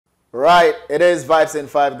Right, it is Vibes in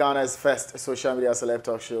 5, Ghana's first social media celeb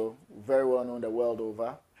talk show. Very well known the world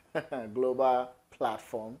over. Global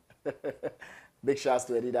platform. Big shouts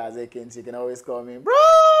to Eddie Dazekins. You can always call me, bro,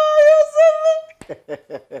 you see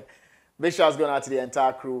me? Big shouts going out to the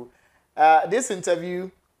entire crew. This interview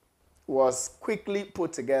was quickly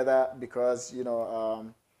put together because,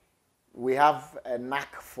 we have a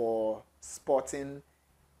knack for sporting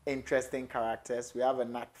interesting characters. We have a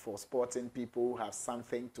knack for sporting people who have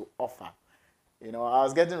something to offer. I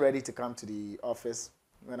was getting ready to come to the office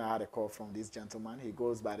when I had a call from this gentleman. He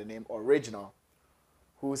goes by the name Original,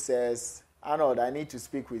 who says, Arnold, I need to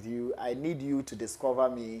speak with you. I need you to discover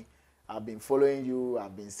me. I've been following you.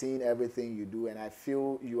 I've been seeing everything you do, and I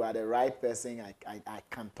feel you are the right person I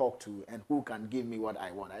can talk to and who can give me what I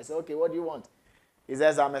want. I said, okay, what do you want? He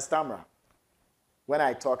says, I'm a stammerer. When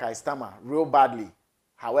I talk, I stammer real badly.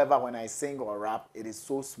 However, when I sing or rap, it is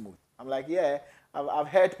so smooth. I'm like, yeah, I've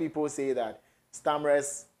heard people say that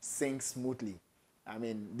stammerers sing smoothly. I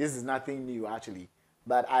mean, this is nothing new, actually.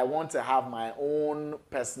 But I want to have my own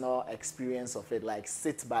personal experience of it, like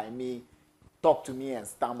sit by me, talk to me and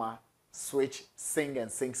stammer, switch, sing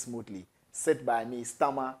and sing smoothly. Sit by me,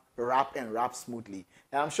 stammer, rap and rap smoothly.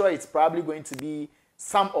 And I'm sure it's probably going to be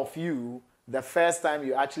some of you the first time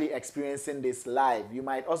you're actually experiencing this live. You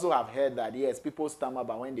might also have heard that, yes, people stammer,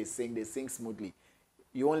 but when they sing smoothly.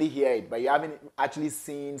 You only hear it, but you haven't actually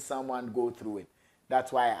seen someone go through it.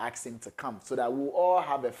 That's why I asked him to come, so that we'll all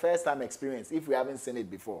have a first-time experience if we haven't seen it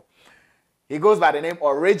before. He goes by the name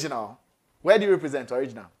Original. Where do you represent,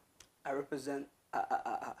 Original? I represent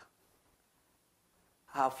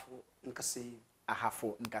Ahafo Nkaseem.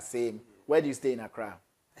 Ahafo Nkaseem. Where do you stay in Accra?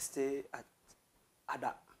 I stay at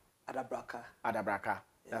Adabraka. Adabraka.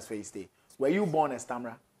 Yeah. That's where you stay. Were you born a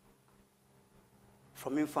stammerer?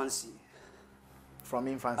 From infancy. From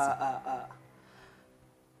infancy?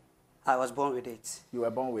 I was born with it. You were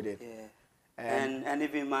born with it? Yeah. And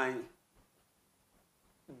even my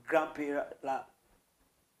grandfather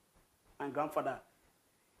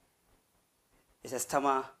is a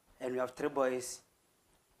stammerer, and we have 3 boys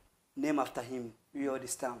named after him. We all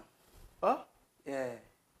this time. Oh? Yeah.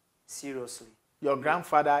 Seriously. Your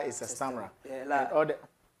grandfather is a stammerer? Yeah, like,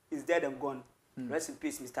 he's dead and gone. Rest in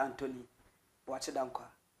peace, Mr. Anthony. Watch it down.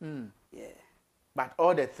 Yeah. But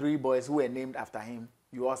all the 3 boys who were named after him,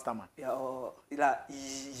 you all stammer? Yeah, like,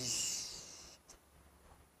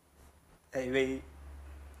 anyway,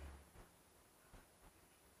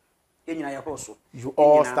 you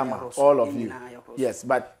all stammer, all of you. Yes,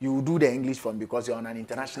 but you do the English form because you're on an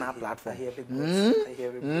international platform. I hear big words. I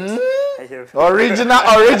hear big words. I hear Original.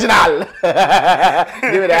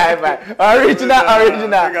 Give it a high five.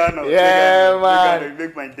 Original. Yeah, man.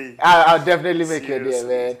 Make my day. I'll definitely make your day,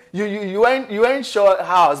 man. You weren't sure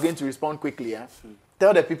how I was going to respond quickly, huh?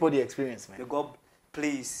 Tell the people the experience, man. May God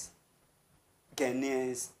please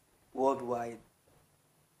Ghanaians worldwide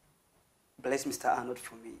bless Mr. Arnold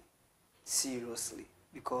for me. Seriously,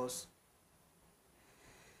 because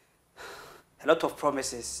a lot of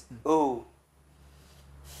promises. Oh,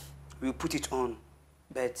 we'll put it on,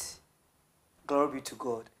 but glory be to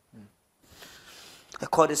God. I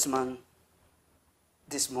called this man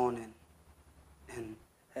this morning, and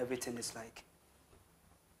everything is like,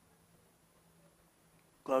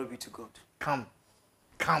 glory be to God. Come.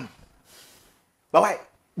 But why?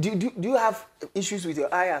 Do you have issues with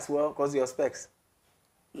your eye as well because of your specs?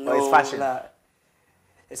 No, or it's fashion?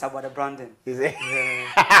 It's about the branding. Is it?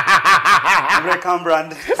 Yeah. American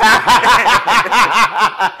brand. It's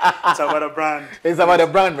about the brand. It's about the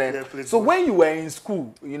brand, man. Yeah, so when you were in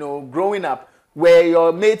school, growing up, were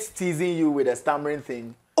your mates teasing you with a stammering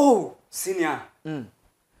thing? Oh, senior.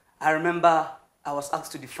 I remember I was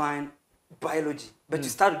asked to define biology, but you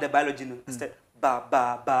start with the biology, I said ba.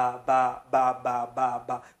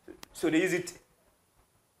 So they use it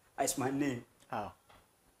as my name. Oh.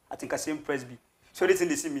 I think I say Presby. So they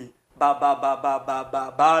see me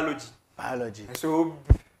biology. Biology. So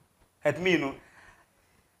at me,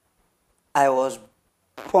 I was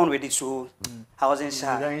born with it, so I wasn't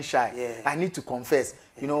shy. You weren't shy. Yeah. I need to confess.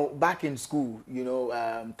 Back in school,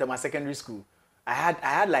 Tema secondary school, I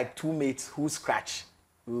had like 2 mates who scratch.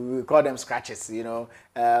 We call them scratches. One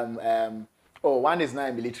is now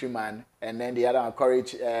a military man, and then the other one,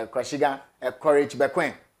 Courage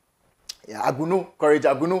Bekwen. Yeah, Courage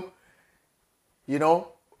Agunu.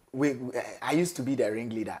 I used to be the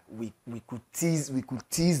ringleader. We could tease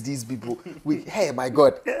these people. Hey, my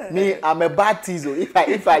God, me, I'm a bad teaser. If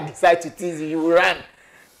I decide to tease you, you will run.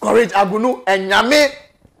 Courage Agunu and Nyame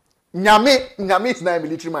is now a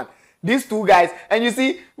military man. These 2 guys, and you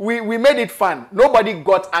see, we made it fun. Nobody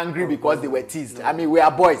got angry because they were teased. I mean, we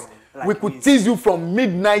are boys. Like we could tease you from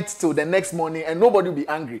midnight till the next morning and nobody will be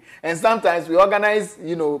angry. And sometimes we organize,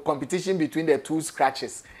 you know, competition between the two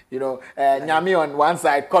scratches. You know, Nyami on one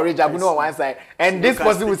side, Courage Abuno on one side. And this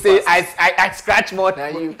person will say, I scratch more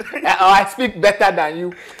than you, or I speak better than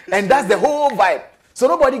you. And that's the whole vibe. So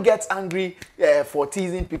nobody gets angry for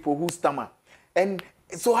teasing people who stammer. And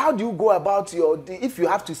so how do you go about if you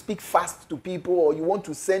have to speak fast to people or you want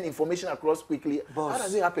to send information across quickly, Boss, how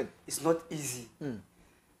does it happen? It's not easy.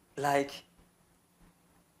 Like,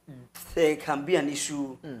 there can be an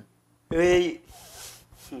issue where,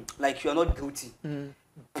 like, you are not guilty.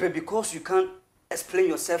 But because you can't explain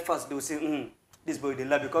yourself fast, they will say, this boy they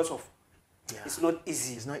lie because of. Yeah. It's not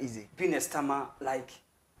easy. It's not easy. Being a stammer, like,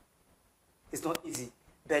 it's not easy.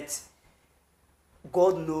 But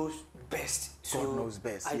God knows best. God knows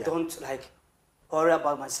best. I don't like worry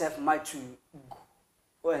about myself much to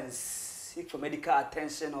go and seek for medical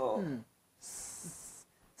attention or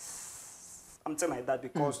something like that,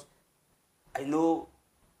 because I know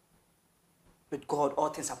with God all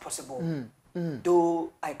things are possible.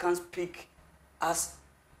 Though I can't speak as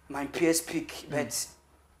my peers speak, but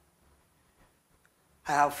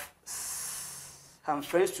I have some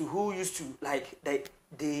friends too who used to like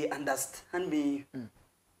they understand me.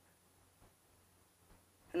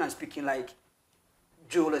 And I'm speaking like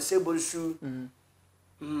Joel Sebonshu,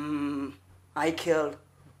 Michael,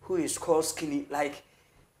 who is called Skinny. Like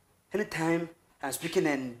anytime I'm speaking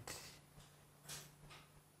and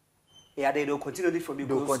yeah, they don't continue it for me.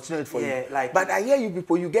 They'll continue it for you. Like, but I hear you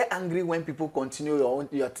people, you get angry when people continue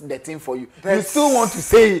the thing for you. But you still want to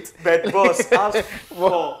say it. But boss, as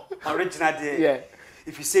for original day,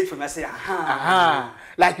 if you say it for me, I say,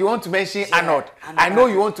 Like you want to mention Arnold. I know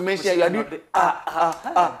you want to mention, you are doing,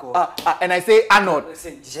 and I say Arnold.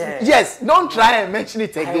 Yes, don't try and mention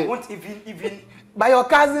it again. I won't even. By your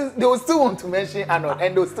cousins, they will still want to mention Arnold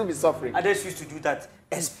and they'll still be suffering. Others used to do that,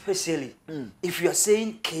 especially if you are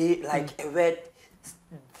saying K, like a word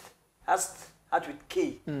has start with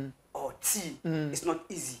K or T. It's not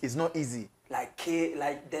easy. It's not easy. Like K,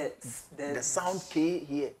 like the sound K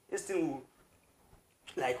here. This thing will,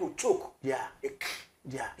 like, will choke. Yeah. It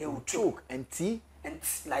will choke. And T? And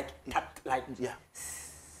like, yeah.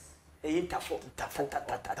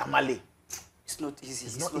 Tamale. It's not easy.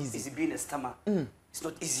 It's not easy being a stammer. It's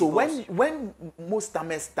not easy. So when most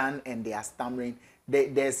stammers stand and they are stammering,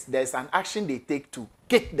 there's an action they take to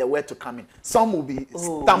get the word to come in. Some will be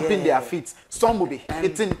stamping their feet. Some will be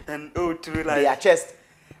hitting their chest.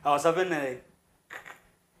 I was having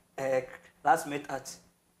a classmate at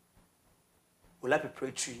Olapi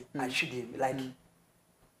Poetry at Shidem. Like,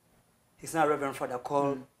 he's not a reverend father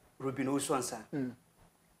called Rubin Oswansa.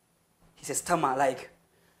 He's a stammer, like,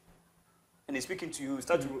 and he's speaking to you,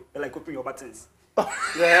 start to like open your buttons.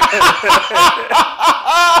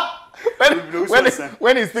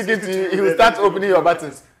 when he's speaking to you, he will start opening your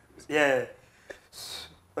buttons. Yeah.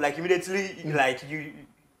 But like immediately, like you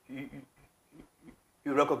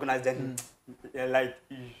recognize them, like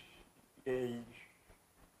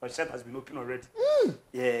your shirt has been opened already.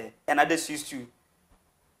 Yeah. And others used to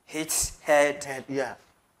hit head. Yeah.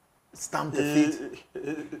 Stamp the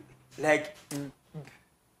feet. Like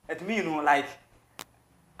at me, you know, like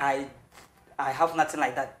I have nothing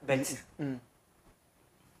like that, but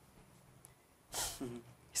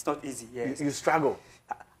it's not easy. Yes. You struggle.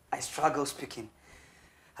 I struggle speaking.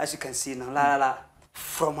 As you can see now,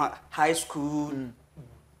 from high school,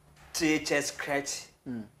 THS scratch,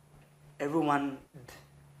 everyone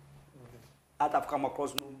that I've come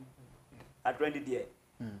across at already there.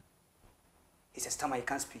 He's a stammer, he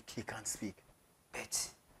can't speak. He can't speak. But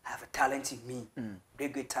I have a talent in me, very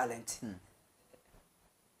good talent.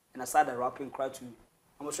 And I started rapping quite to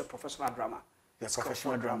almost a professional drummer. You're a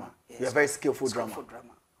professional drummer. Yes. You're a very skillful drummer.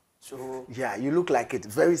 So yeah, you look like it.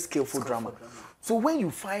 Very skillful drummer. So when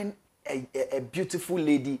you find a beautiful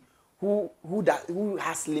lady who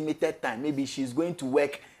has limited time, maybe she's going to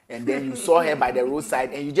work and then you saw her by the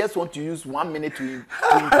roadside and you just want to use 1 minute to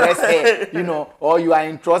impress her, you know, or you are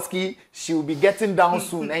in Trotsky, she will be getting down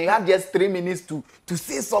soon and you have just 3 minutes to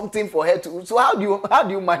say something for her to. So how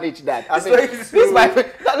do you manage that? I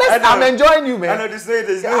mean, I'm enjoying you, man. I know this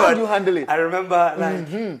way. How do you handle it? I remember,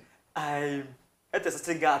 like, I met a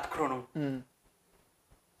certain girl at Chrono.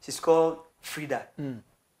 She's called Frida.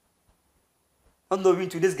 Unknowing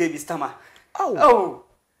to this game is Tama. Oh!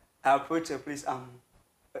 I approached her, please.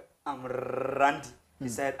 I'm Randy. He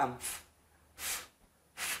said,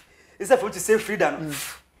 instead for you to say Frida,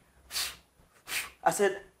 I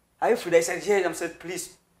said, are you Frida? He said, yeah. I said,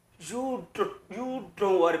 please, you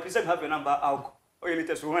don't worry. Please, I have your number. I'll call you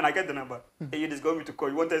later. So when I get the number, and you just got me to call.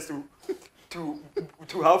 You want us to to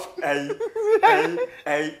have a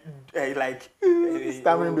like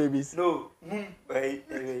stammering babies. No,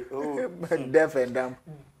 Deaf and dumb.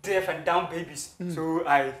 Deaf and dumb babies. So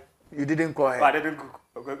You didn't call her. I didn't go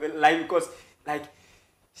like because like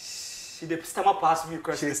she the stammer passed me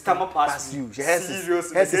because the stammer passed you. Hers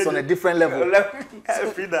is on a different level.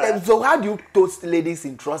 So how do you toast ladies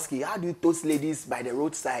in Trotsky? How do you toast ladies by the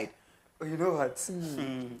roadside? Oh, you know what?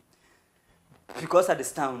 Because at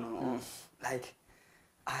this town, like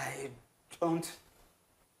I don't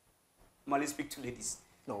normally speak to ladies.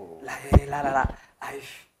 No. Like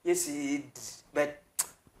but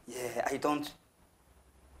yeah, I don't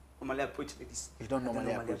normally approach ladies. You don't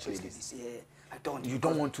normally approach ladies. Yeah, I don't. You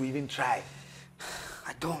don't want to even try.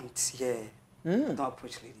 I don't. Yeah, I don't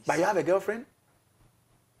approach ladies. But you have a girlfriend?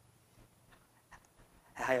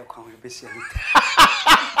 I hire a basically.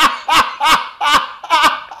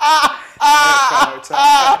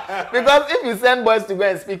 Because if you send boys to go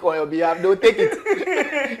and speak on your behalf, they'll take it.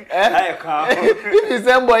 If you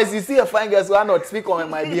send boys, you see a fine girl who are not speak on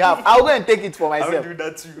my behalf, I'll go and take it for myself. I'll do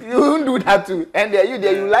that too. You won't do that too. And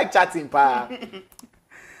you like chatting, pa.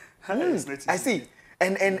 I see.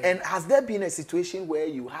 And has there been a situation where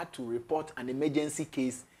you had to report an emergency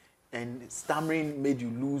case and stammering made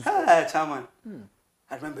you lose? Chairman,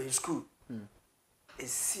 I remember in school, a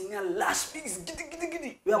senior last week is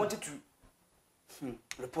giddy. Where I wanted to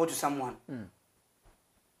report to someone.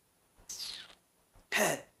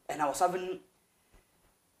 And I was having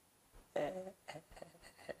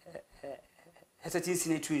a certain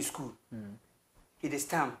senior in school. He this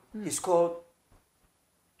time, he's called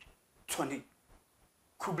Tony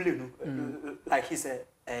Kublinu, like he's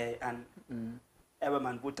an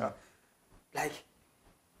Everman voter. Like,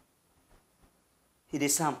 he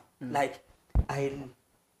did some, like, I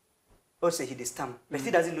also he did stamp, but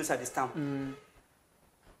he doesn't know how to stamp.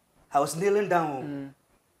 I was kneeling down,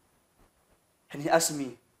 and he asked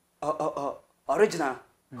me, original,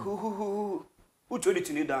 who told you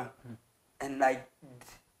to kneel down? And like,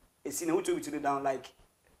 it's who told me to kneel down, like,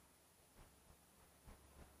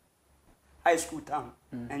 high school time,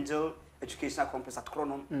 Angel Educational Complex at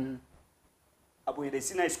Cronon. About the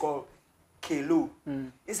senior is called Kelo.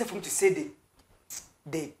 Instead for me to say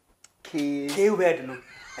the K word, no.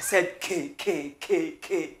 I said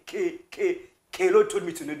Kelo told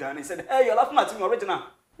me to kneel down. He said, hey, you're laughing at me original.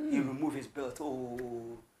 He removed his belt.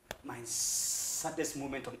 Oh, my saddest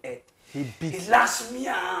moment on earth. He lashed me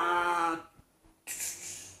to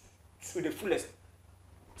the fullest.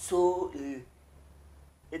 So,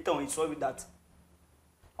 later on, he saw me that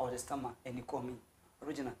I was a stammer, and he called me,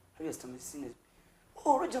 original, have you stammer seen it?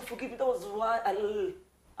 Oh, Roger, forgive me, that was why I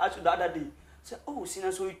asked you the other day. I said, oh,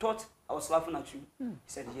 Sina, so you thought I was laughing at you? He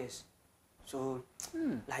said, yes. So,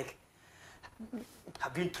 like,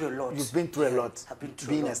 I've been through a lot. You've been through a lot. I've been through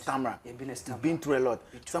being a lot. A stammerer. Yeah, being a stammerer. You've been through a lot.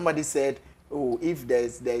 Somebody said, oh, if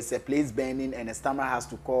there's a place burning and a stammerer has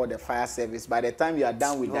to call the fire service, by the time you are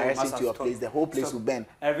done with direction to your place, the whole place will burn.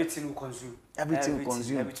 Everything will consume. Everything will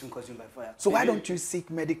consume. Everything will consume by fire. So why don't you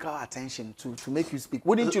seek medical attention to make you speak?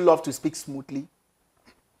 Wouldn't you love to speak smoothly?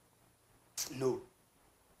 No.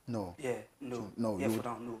 No. Yeah, no. No. Yeah, for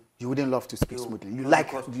now, no. You wouldn't love to speak smoothly. You no, like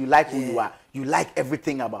who you are. You like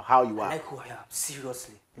everything about how you are. I like who I am,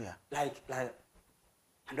 seriously. Yeah. Like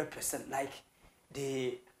 100%. Like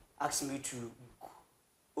they asked me to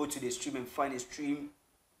go to the stream and find a stream,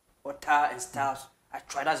 water and stuff. I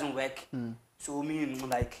try, doesn't work. So me,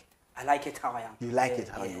 like, I like it how I am. You like it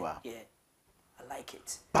how you are. Yeah, I like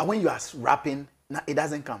it. But when you are rapping, it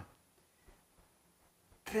doesn't come.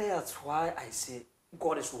 That's why I say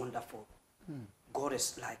God is wonderful. God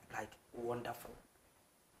is like wonderful.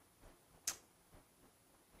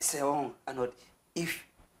 Say on and not if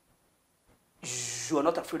you are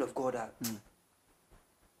not afraid of God,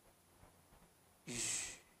 you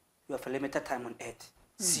have a limited time on earth.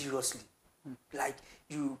 Seriously, like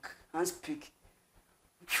you can't speak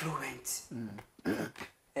fluent, and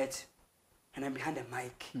then behind the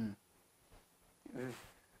mic.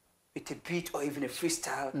 With a beat or even a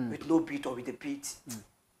freestyle, with no beat or with a beat,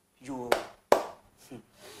 you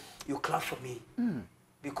clap for me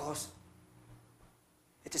because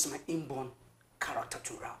it is my inborn character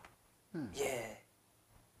to rap. Yeah,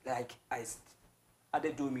 like I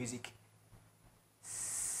did do music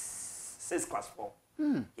since class 4.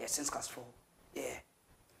 Yeah, since class 4. Yeah,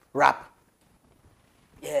 Rap.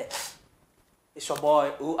 yeah. It's your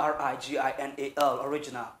boy Original,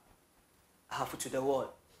 original. I have it to the world.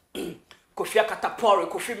 Kofi Akatapori,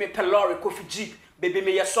 Kofi Me Pelori, Kofi G, Baby,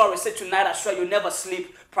 me, you're sorry. Say tonight, I swear you'll never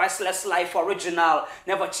sleep. Priceless life, original.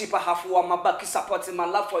 Never cheaper, half warm. My back is supporting. My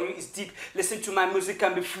love for you is deep. Listen to my music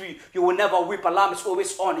and be free. You will never weep. Alarm is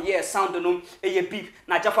always on. Yeah, sound on. Hey, beep.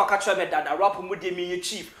 Na Jaffa catch me that. I rap with me,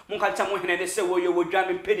 chief. Munka tell me, they say, well, you will drive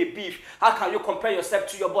me pay the beef. How can you compare yourself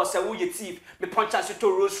to your boss? Say, who your thief? Me punch us to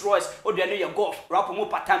Rolls Royce. Oh, they know your golf. Rap more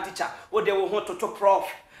part-time teacher. Oh, they will want to talk prof.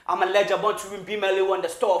 I'm a legend, born to be Melly on the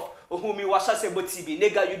stuff. Oh, whom you was say about TV.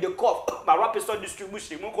 Nigga, you the cough. My rap is on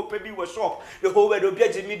distribution. Monko baby was off. The whole world will be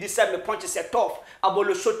a Jimmy decide me punches set off.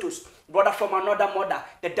 Abolo Shotos. Brother from another mother.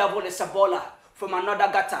 The devil is a baller. From another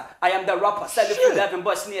gutter, I am the rapper. Selling for 11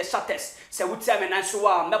 boys near shutters. Say, we tell me,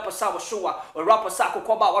 Nansua, Meposa was sure. Or rapper Sako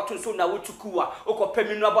Koba, what to soon, Wutukua. Oko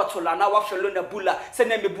Pemino Bottle, and our fellow Bula. Send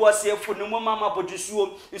me boys here for no mama, but you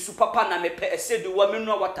so is Supapana, me pay a said the woman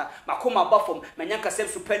no water. Makoma Buffum, Manyanka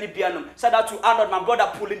sends to Penny Piano. Shout out to Arnold, my brother,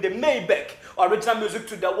 pulling the Maybach. Original music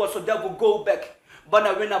to the wall, so that will go back. Born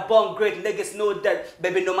a winner, born great, niggas know that.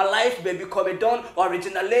 Baby, know my life, baby, come it down.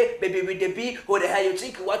 Originally, baby, with the B. Who the hell you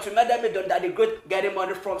think? What you made me done that the good? Getting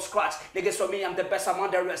money from scratch. Niggas for me, I'm the best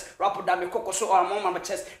among the rest. Rapper that me coco so I'm on my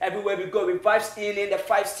chest. Everywhere we go, we vibes in the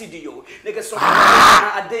 5 studio. Niggas so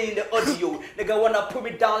a day in the audio. Nigga wanna put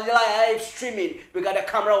me down live streaming. We got a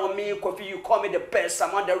camera on me, coffee, you call me the best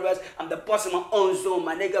among the rest. I'm the boss in my own zone.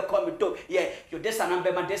 My nigga call me dope. Yeah, you this and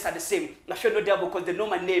I'm my this are the same. I feel no devil because they know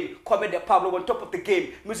my name. Call me the Pablo on top of the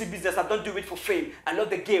game. Music business, I don't do it for fame. I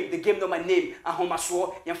love the game know my name. And home I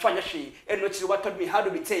swore, and fanya she. And what taught me how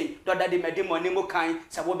to be tame. Don't that they made him on Nemo kind.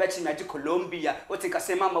 So what bet you Colombia. What take a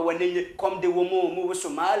say mama when you come the woman move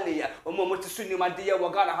Somalia. Or more to soon my dear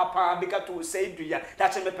Wagana Hapa Bika to say do ya.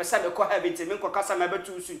 That's a percent co have it to make Casa member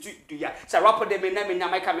to do ya. So rapper they may name in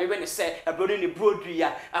Namaka when they say a broad in the broadry.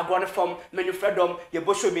 I brought it from Manufredom, your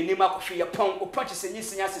bush will be Nima coffee, your pong, or purchasing you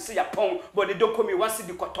see us to see a pong, but they don't call me once in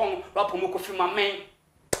the cotton, rapper moko for my man.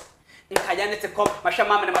 Nkayane te kom mahwe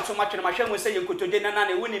mama ne macho matwe ne mahwe mu se yenkotoje na na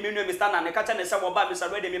ne woni me nu Mr. na ne kacha ne se wo ba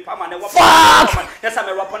Mr. ready me pama ne wo ba yesa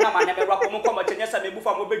me rapo na ma ne me rapo mu kom ache yesa me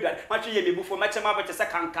bufa mo bedwan matwe ye me bufo mache ma bache se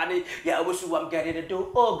kankane ya wosu I'm getting to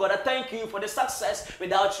do. Oh God, I thank you for the success.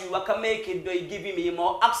 Without you I can make it, by giving me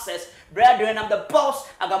more access. Brethren, I'm the boss.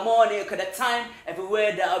 I got money at the time.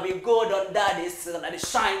 Everywhere that I will go, don't die, it's like the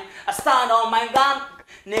shine. I stand on my gun.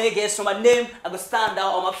 Niggas on my name, I go stand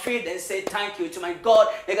down on my feet and say thank you to my God.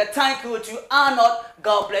 Nigga, thank you to Arnold.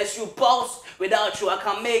 God bless you, boss. Without you, I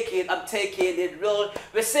can't make it. I'm taking it real.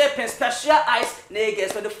 Recipients, special ice.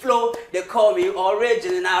 Niggas for the flow. They call me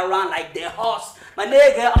origin and I run like their horse. My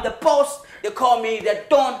nigga, I'm the boss. They call me the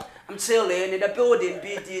Don. I'm chilling in the building,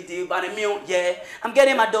 BDD, by the meal, yeah. I'm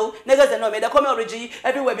getting my dough. Niggas that know me, they call me origin.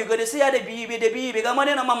 Everywhere we go, they see how they be, they got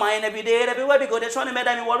money on my mind every day. Everywhere we go, they're trying to make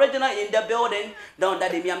me original in the building. Don't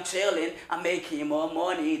that me, I'm chilling. I'm making more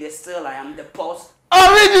money. They still, I am the boss.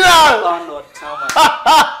 Original!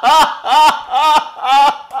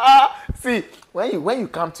 See, when you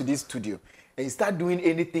come to this studio and you start doing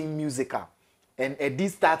anything musical, and Eddie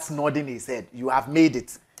starts nodding his head, you have made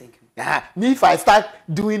it. Thank you. Me, if I start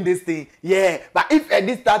doing this thing, yeah. But if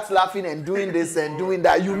Eddie starts laughing and doing this and doing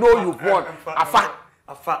that, you know you've won.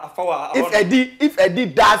 If Eddie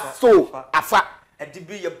does so, afa. Eddie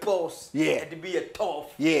be your boss. Yeah. Eddie be your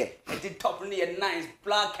tough. Yeah. Eddie top near nice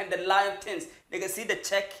black and the lion things. Nigga see the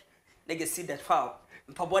check. Nigga see that foul.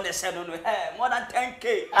 Pabone said on hey, more than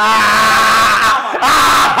 10K.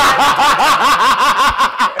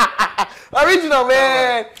 Original,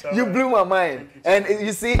 man. You blew my mind. And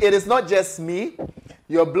you see, it is not just me.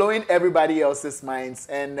 You're blowing everybody else's minds.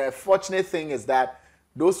 And the fortunate thing is that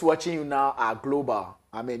those watching you now are global.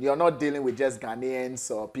 I mean, you're not dealing with just Ghanaians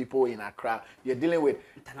or people in Accra. You're dealing with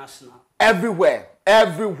international. Everywhere.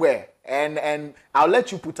 And I'll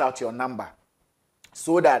let you put out your number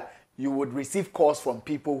so that you would receive calls from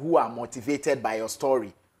people who are motivated by your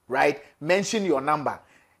story, right? Mention your number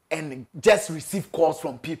and just receive calls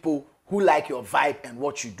from people who like your vibe and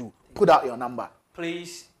what you do. Put out your number.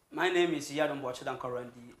 Please, my name is Yadon Bochadan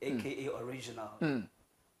Korandi, aka Original.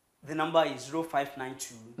 The number is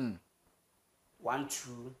 0592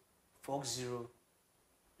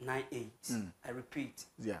 124098. I repeat,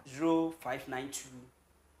 0592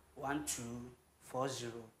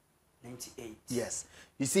 124098. Yes.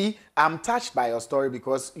 You see, I'm touched by your story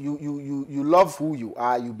because you love who you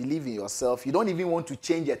are, you believe in yourself. You don't even want to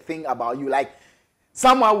change a thing about you. Like,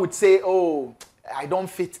 someone would say, oh, I don't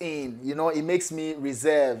fit in. You know, it makes me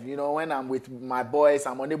reserved. You know, when I'm with my boys,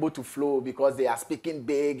 I'm unable to flow because they are speaking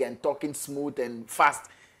big and talking smooth and fast.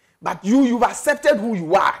 But you've accepted who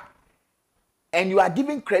you are. And you are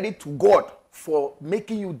giving credit to God for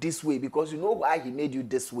making you this way because you know why he made you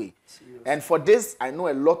this way. Seriously. And for this, I know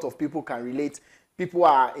a lot of people can relate. people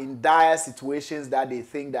are in dire situations that they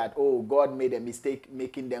think that, oh, God made a mistake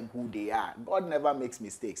making them who they are. God never makes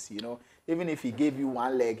mistakes, you know. Even if he gave you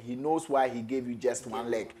one leg, he knows why he gave you just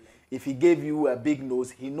one leg. If he gave you a big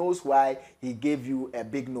nose, he knows why he gave you a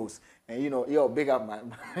big nose. And you know, yo, big up my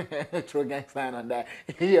throw gang sign on that.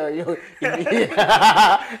 If he gave you,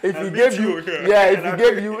 if he gave you,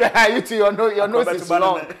 you too, your nose is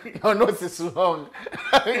long. Your nose is long.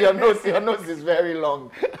 your nose is very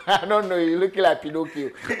long. I don't know, you're looking like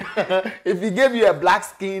Pinocchio. If he gave you a black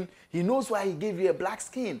skin, he knows why he gave you a black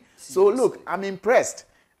skin. So look, I'm impressed.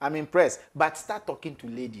 But start talking to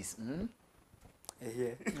ladies. Hmm?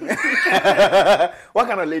 Yeah. What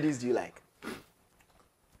kind of ladies do you like?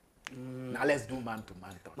 Now let's do man to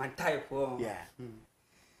man talk. My type, Yeah.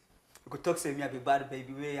 You could talk to me, I be bad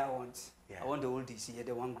baby, where I want. Yeah. I want the oldies, yeah,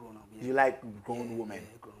 the one grown up. Yeah. You like grown women?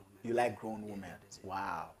 Yeah, grown women. You like grown women?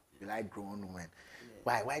 Wow. You like grown women.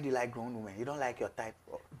 Yeah. Why do you like grown women? You don't like your type?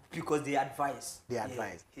 Because they advise. They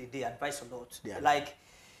advise. Yeah, they advise a lot. They like,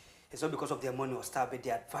 it's not because of their money or stuff, but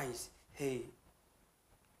they advise, hey,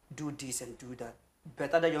 do this and do that.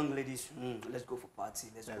 Better the young ladies, let's go for party.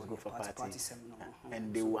 Let's go for party seminar.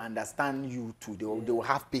 And they will understand you too. They will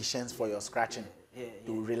have patience for your scratching. They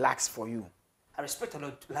will relax for you. I respect a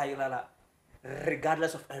lot, like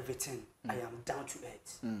regardless of everything, I am down to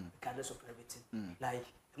earth. Regardless of everything. Like,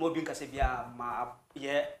 more being say, yeah,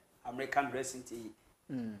 American dressing tea.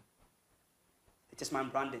 It's just my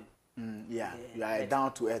branding. You are a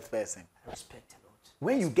down to earth person. I respect a lot.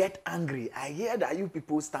 When you get angry, I hear that you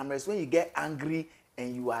people stammers, when you get angry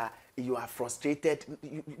and you are frustrated,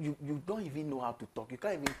 you don't even know how to talk. You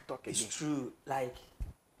can't even talk again. It's true. Like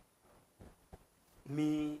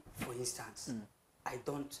me, for instance, I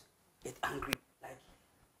don't get angry. Like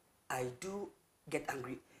I do get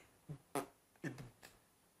angry,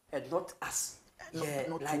 and not as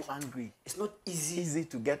not like, too angry. It's not easy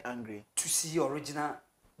to get angry. To see original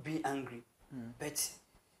be angry, but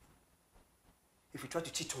if you try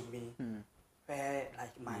to cheat on me, where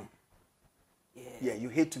like my you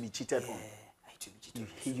hate to be cheated on. I hate to be cheated on.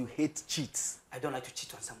 You hate cheats. I don't like to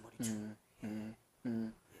cheat on somebody too.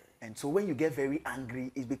 And so when you get very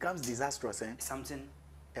angry, it becomes disastrous, eh? Something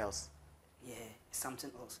else. Yeah,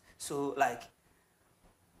 something else. So like,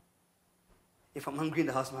 if I'm angry in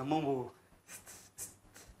the house, my mom will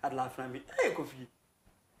I'd laugh at me. Hey, Kofi.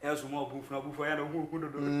 Yeah,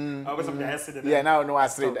 now no, I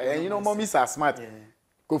said, and you know, mommies are smart. Yeah.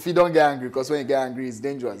 Kofi, don't get angry, because when you get angry, it's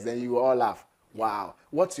dangerous. Then you all laugh. Wow.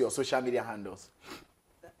 What's your social media handles?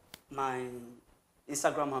 My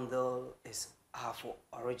Instagram handle is for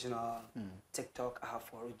original. TikTok,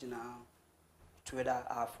 for original. Twitter,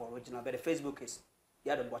 for original. But the Facebook is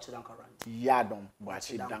Yadom Boachidankwa Randy. Yadom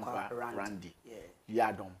Boachidankwa Randy. Yeah.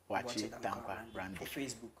 Yadom Boachidankwa Randy. For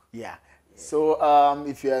Facebook. Yeah. So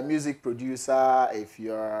if you're a music producer, if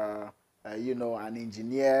you're an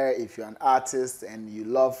engineer, if you're an artist and you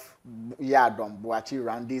love Yadom Boachi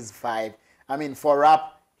Randy's vibe, I mean, for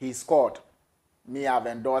rap, he scored. Me, I've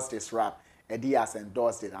endorsed his rap. Eddie has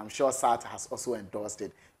endorsed it. I'm sure Sat has also endorsed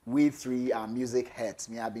it. We three are music heads.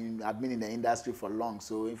 Me, I've been in the industry for long,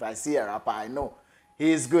 so if I see a rapper, I know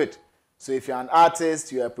he is good. So if you're an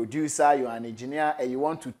artist, you're a producer, you're an engineer, and you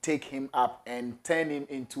want to take him up and turn him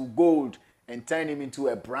into gold and turn him into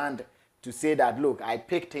a brand to say that, look, I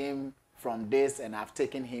picked him from this and I've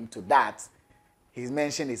taken him to that, he's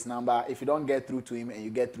mentioned his number. If you don't get through to him and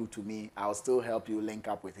you get through to me, I'll still help you link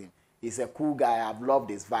up with him. He's a cool guy. I've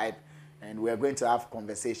loved his vibe. And we're going to have a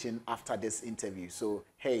conversation after this interview. So,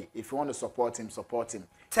 hey, if you want to support him, support him.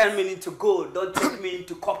 Turn me into gold, don't take me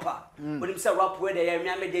into copper. When him say rap where they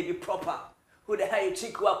are, me they be proper. Who the hell you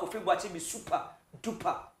think who Kofi Boachi be super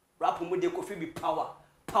duper? Rap with the Kofi be power.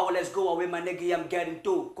 Power, let's go away, my nigga, I'm getting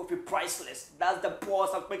dough. Kofi priceless. That's the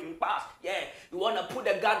pause of making pass. Yeah, you wanna put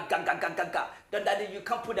the gun, ga. Then that you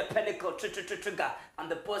can't put the pinnacle, trigger.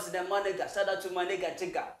 And the boss is the my nigga. Shout out to my nigga,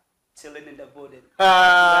 Jigga. Chilling in the building.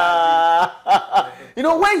 You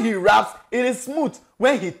know, when he raps, it is smooth.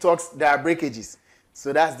 When he talks, there are breakages.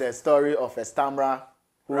 So that's the story of a stammerer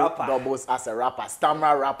who doubles as a rapper.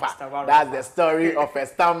 Stammerer rapper. That's the story of a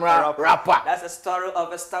stammerer rapper. That's the story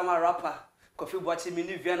of a stammerer rapper. Kofi Boachi me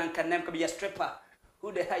Vivian and Kanem can be a stripper.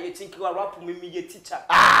 Who the hell you think you are rapping me a teacher?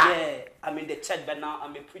 Yeah, I'm in the church, but now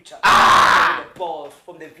I'm a preacher. I'm the boss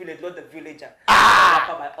from the village, not the villager.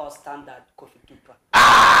 Rapper by all standard, Kofi Duper.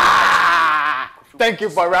 Thank you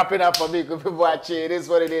for wrapping up for me, Kofi Boachi. It is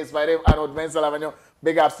what it is. My name is Arnold Elavanyo.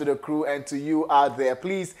 Big ups to the crew and to you out there.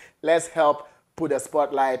 Please, let's help put a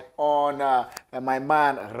spotlight on my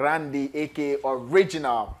man, Randy, a.k.a.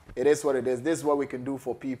 Original. it is what it is. This is what we can do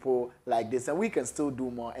for people like this, and we can still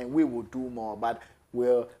do more, and we will do more, but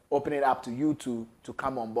we'll open it up to you to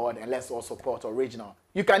come on board, and let's all support Original.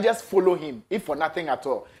 You can just follow him, if for nothing at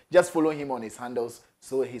all. Just follow him on his handles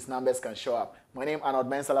so his numbers can show up. My name is Arnold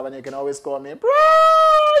Elavanyo. You can always call me, bro,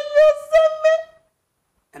 you send me.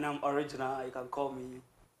 And I'm Original. You can call me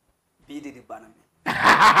BD the Banami.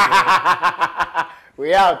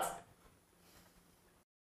 We out.